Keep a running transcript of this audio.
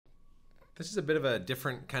This is a bit of a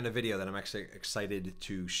different kind of video that I'm actually excited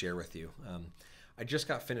to share with you. I just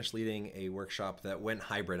got finished leading a workshop that went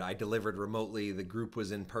hybrid. I delivered remotely. The group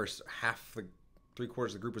was in person,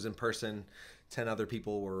 three-quarters of the group was in person, 10 other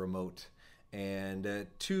people were remote. And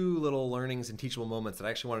two little learnings and teachable moments that I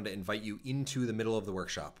actually wanted to invite you into the middle of the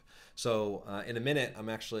workshop. So in a minute, I'm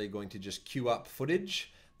actually going to just queue up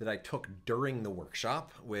footage that I took during the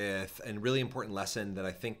workshop with a really important lesson that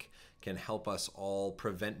I think can help us all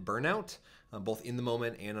prevent burnout, both in the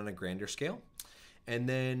moment and on a grander scale. And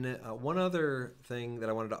then one other thing that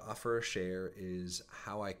I wanted to offer or share is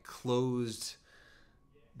how I closed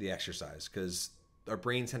the exercise, because our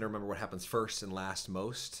brains tend to remember what happens first and last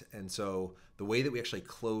most. And so the way that we actually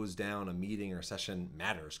close down a meeting or a session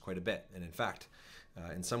matters quite a bit. And in fact,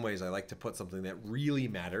 in some ways, I like to put something that really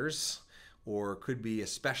matters or could be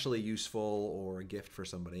especially useful or a gift for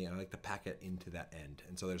somebody, and I like to pack it into that end.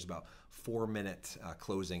 And so there's about 4-minute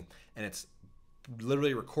closing, and it's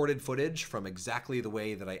literally recorded footage from exactly the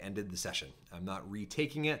way that I ended the session. I'm not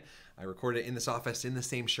retaking it. I recorded it in this office in the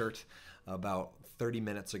same shirt about 30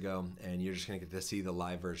 minutes ago, and you're just gonna get to see the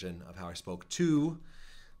live version of how I spoke to,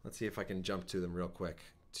 let's see if I can jump to them real quick,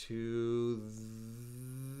 to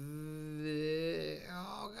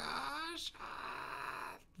oh gosh,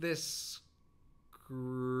 this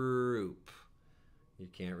group. You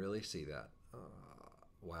can't really see that.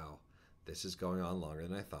 Wow, this is going on longer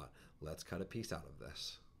than I thought. Let's cut a piece out of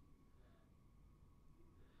this.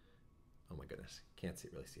 Oh my goodness, can't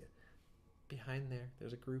really see it. Behind there,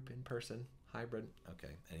 there's a group in person, hybrid.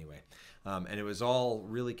 Okay, anyway. And it was all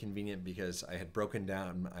really convenient because I had broken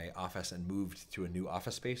down my office and moved to a new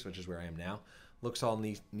office space, which is where I am now. Looks all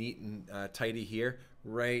neat and tidy here.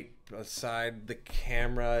 Right beside the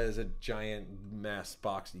camera is a giant mess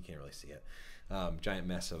box. You can't really see it. Giant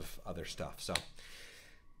mess of other stuff. So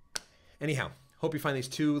anyhow, hope you find these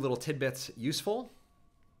two little tidbits useful.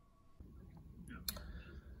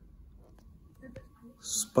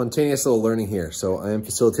 Spontaneous little learning here. So I am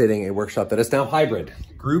facilitating a workshop that is now hybrid.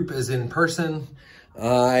 Group is in person.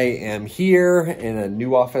 I am here in a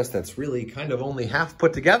new office that's really kind of only half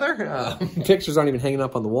put together. Pictures aren't even hanging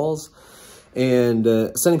up on the walls. And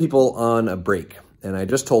sending people on a break. And I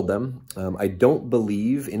just told them, I don't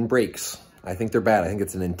believe in breaks. I think they're bad. I think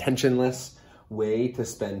it's an intentionless way to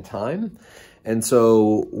spend time. And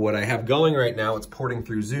so what I have going right now, it's porting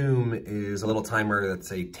through Zoom, is a little timer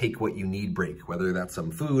that's a take what you need break, whether that's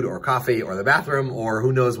some food or coffee or the bathroom or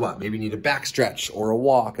who knows what. Maybe you need a back stretch or a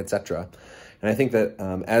walk, etc. And I think that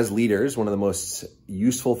as leaders, one of the most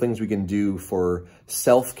useful things we can do for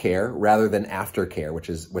self-care rather than aftercare,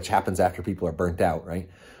 which happens after people are burnt out, right?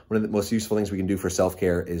 One of the most useful things we can do for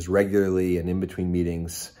self-care is regularly and in between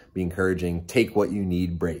meetings be encouraging take what you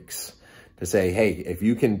need breaks. To say, hey, if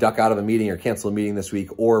you can duck out of a meeting or cancel a meeting this week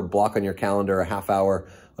or block on your calendar a half hour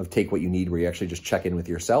of take what you need, where you actually just check in with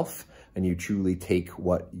yourself and you truly take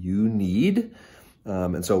what you need.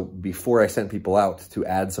 And so before I sent people out to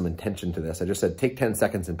add some intention to this, I just said, take 10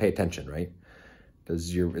 seconds and pay attention, right?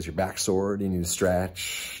 Is your back sore? Do you need to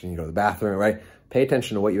stretch? Do you need to go to the bathroom, right? Pay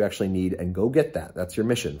attention to what you actually need and go get that. That's your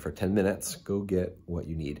mission for 10 minutes. Go get what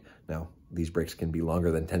you need. Now, these breaks can be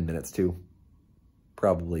longer than 10 minutes too.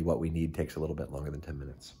 Probably what we need takes a little bit longer than 10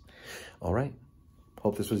 minutes. All right.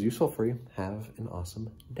 Hope this was useful for you. Have an awesome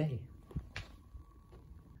day.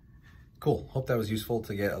 Cool. Hope that was useful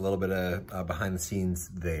to get a little bit of behind the scenes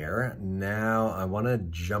there. Now I want to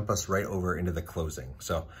jump us right over into the closing.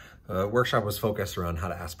 So the workshop was focused around how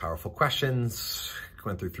to ask powerful questions,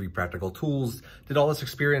 went through 3 practical tools, did all this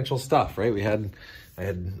experiential stuff, right? I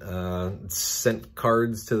had sent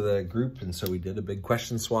cards to the group, and so we did a big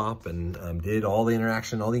question swap and did all the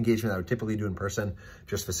interaction, all the engagement that I would typically do in person,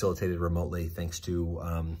 just facilitated remotely thanks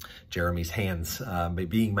to Jeremy's hands,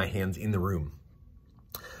 being my hands in the room.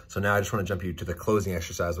 So now I just want to jump you to the closing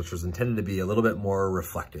exercise, which was intended to be a little bit more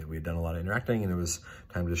reflective. We had done a lot of interacting, and it was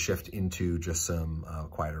time to shift into just some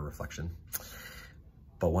quieter reflection.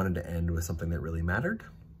 But wanted to end with something that really mattered.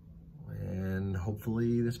 And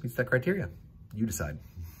hopefully this meets that criteria. You decide.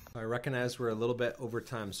 I recognize we're a little bit over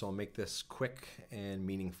time, so I'll make this quick and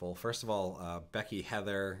meaningful. First of all, Becky,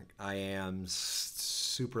 Heather, I am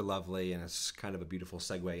super lovely, and it's kind of a beautiful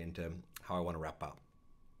segue into how I want to wrap up.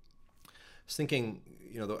 I was thinking,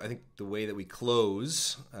 I think the way that we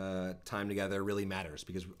close time together really matters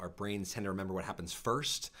because our brains tend to remember what happens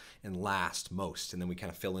first and last most, and then we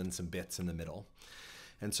kind of fill in some bits in the middle.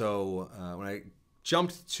 And so when I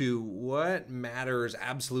jumped to what matters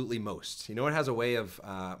absolutely most, it has a way of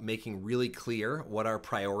making really clear what our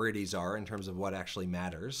priorities are in terms of what actually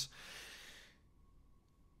matters.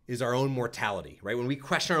 is our own mortality, right? When we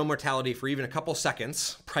question our own mortality for even a couple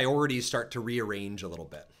seconds, priorities start to rearrange a little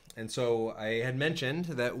bit. And so I had mentioned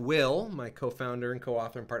that Will, my co-founder and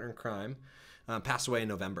co-author and partner in crime, passed away in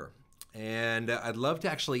November. And I'd love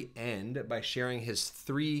to actually end by sharing his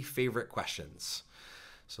 3 favorite questions.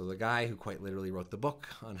 So the guy who quite literally wrote the book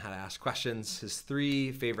on how to ask questions, his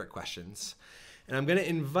 3 favorite questions. And I'm going to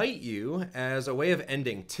invite you as a way of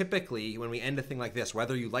ending. Typically, when we end a thing like this,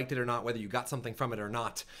 whether you liked it or not, whether you got something from it or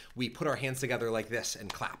not, we put our hands together like this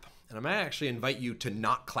and clap. And I'm going to actually invite you to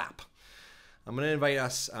not clap. I'm going to invite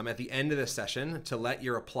us at the end of this session to let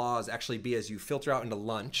your applause actually be as you filter out into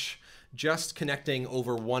lunch, just connecting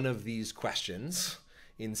over one of these questions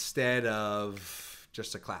instead of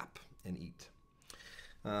just a clap and eat.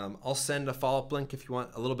 I'll send a follow-up link if you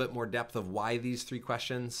want a little bit more depth of why these 3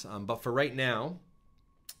 questions. But for right now,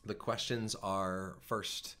 the questions are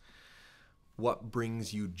first, what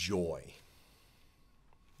brings you joy?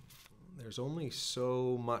 There's only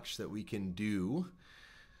so much that we can do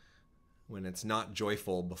when it's not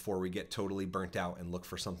joyful before we get totally burnt out and look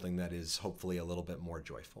for something that is hopefully a little bit more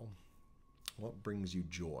joyful. What brings you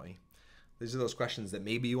joy? These are those questions that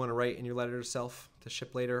maybe you want to write in your letter to self to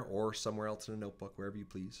ship later or somewhere else in a notebook, wherever you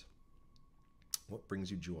please. What brings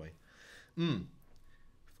you joy?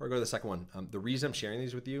 Before I go to the second one, the reason I'm sharing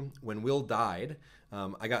these with you, when Will died,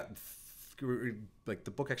 I got like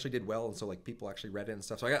the book actually did well, and so like people actually read it and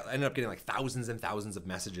stuff. So I ended up getting like thousands and thousands of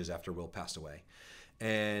messages after Will passed away.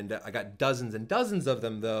 And I got dozens and dozens of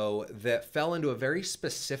them, though, that fell into a very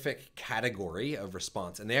specific category of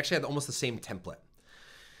response. And they actually had almost the same template.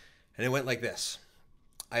 And it went like this.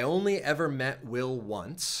 I only ever met Will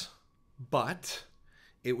once, but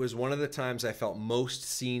it was one of the times I felt most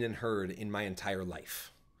seen and heard in my entire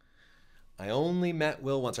life. I only met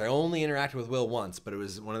Will once. I only interacted with Will once, but it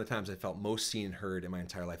was one of the times I felt most seen and heard in my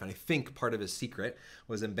entire life. And I think part of his secret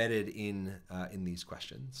was embedded in these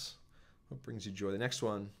questions. What brings you joy? The next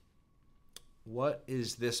one. What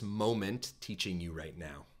is this moment teaching you right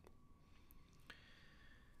now?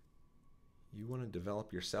 You want to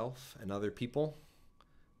develop yourself and other people?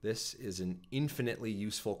 This is an infinitely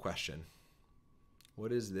useful question.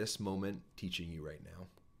 What is this moment teaching you right now?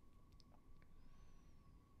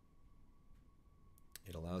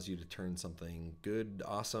 It allows you to turn something good,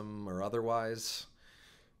 awesome, or otherwise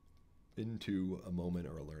into a moment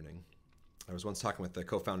or a learning. I was once talking with the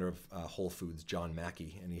co-founder of Whole Foods, John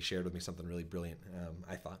Mackey, and he shared with me something really brilliant,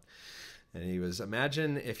 I thought. And he was,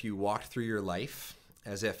 imagine if you walked through your life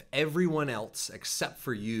as if everyone else except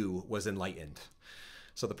for you was enlightened.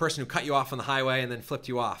 So the person who cut you off on the highway and then flipped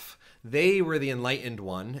you off, they were the enlightened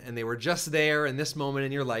one, and they were just there in this moment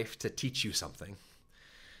in your life to teach you something.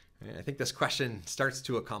 And I think this question starts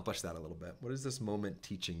to accomplish that a little bit. What is this moment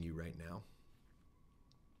teaching you right now?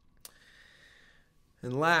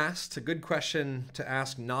 And last, a good question to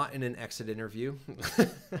ask not in an exit interview.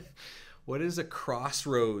 What is a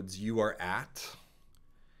crossroads you are at?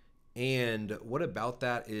 And what about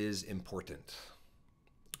that is important?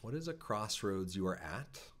 What is a crossroads you are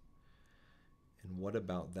at? And what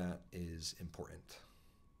about that is important?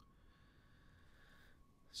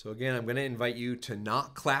 So again, I'm going to invite you to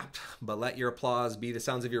not clap, but let your applause be the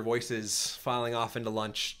sounds of your voices filing off into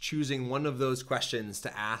lunch, choosing one of those questions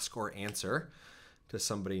to ask or answer to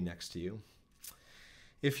somebody next to you.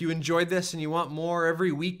 If you enjoyed this and you want more,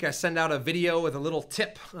 every week I send out a video with a little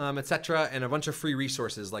tip, etc., and a bunch of free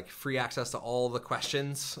resources like free access to all the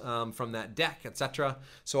questions from that deck, etc.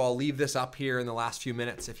 So I'll leave this up here in the last few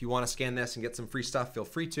minutes. If you want to scan this and get some free stuff, feel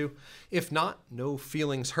free to. If not, no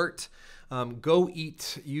feelings hurt. Go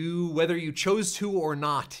eat. Whether you chose to or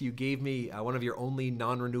not, you gave me one of your only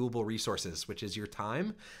non-renewable resources, which is your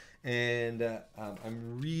time. And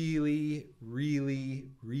I'm really, really,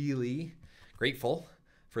 really grateful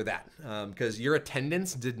for that, because your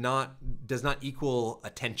attendance does not equal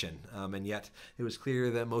attention, and yet it was clear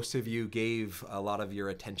that most of you gave a lot of your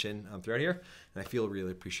attention throughout here, and I feel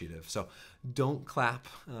really appreciative. So don't clap,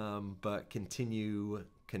 but continue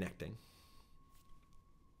connecting.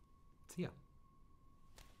 See ya.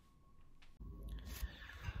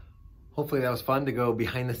 Hopefully that was fun to go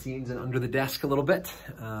behind the scenes and under the desk a little bit.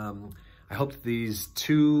 I hope that these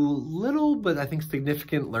 2 little, but I think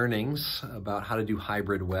significant learnings about how to do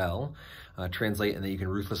hybrid well translate, and that you can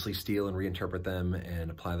ruthlessly steal and reinterpret them and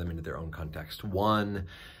apply them into their own context. 1,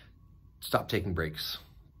 stop taking breaks.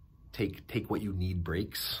 Take what you need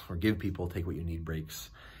breaks, or give people take what you need breaks.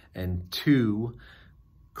 And 2,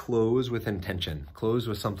 close with intention. Close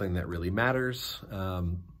with something that really matters.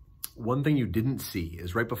 One thing you didn't see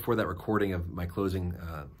is right before that recording of my closing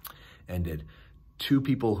ended, 2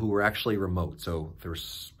 people who were actually remote. So there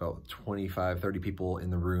was about 25, 30 people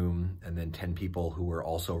in the room, and then 10 people who were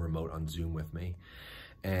also remote on Zoom with me.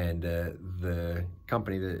 And the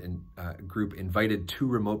company, the group, invited 2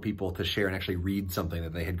 remote people to share and actually read something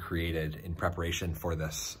that they had created in preparation for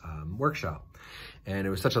this workshop. And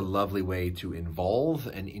it was such a lovely way to involve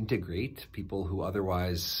and integrate people who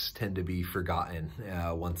otherwise tend to be forgotten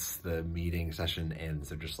once the meeting session ends.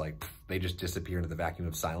 They're just like, they just disappear into the vacuum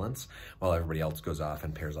of silence while everybody else goes off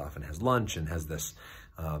and pairs off and has lunch and has this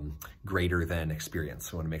greater than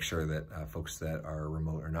experience. We want to make sure that folks that are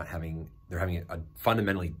remote are not having, they're having a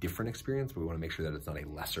fundamentally different experience, but we want to make sure that it's not a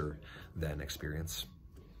lesser than experience.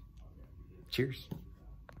 Cheers.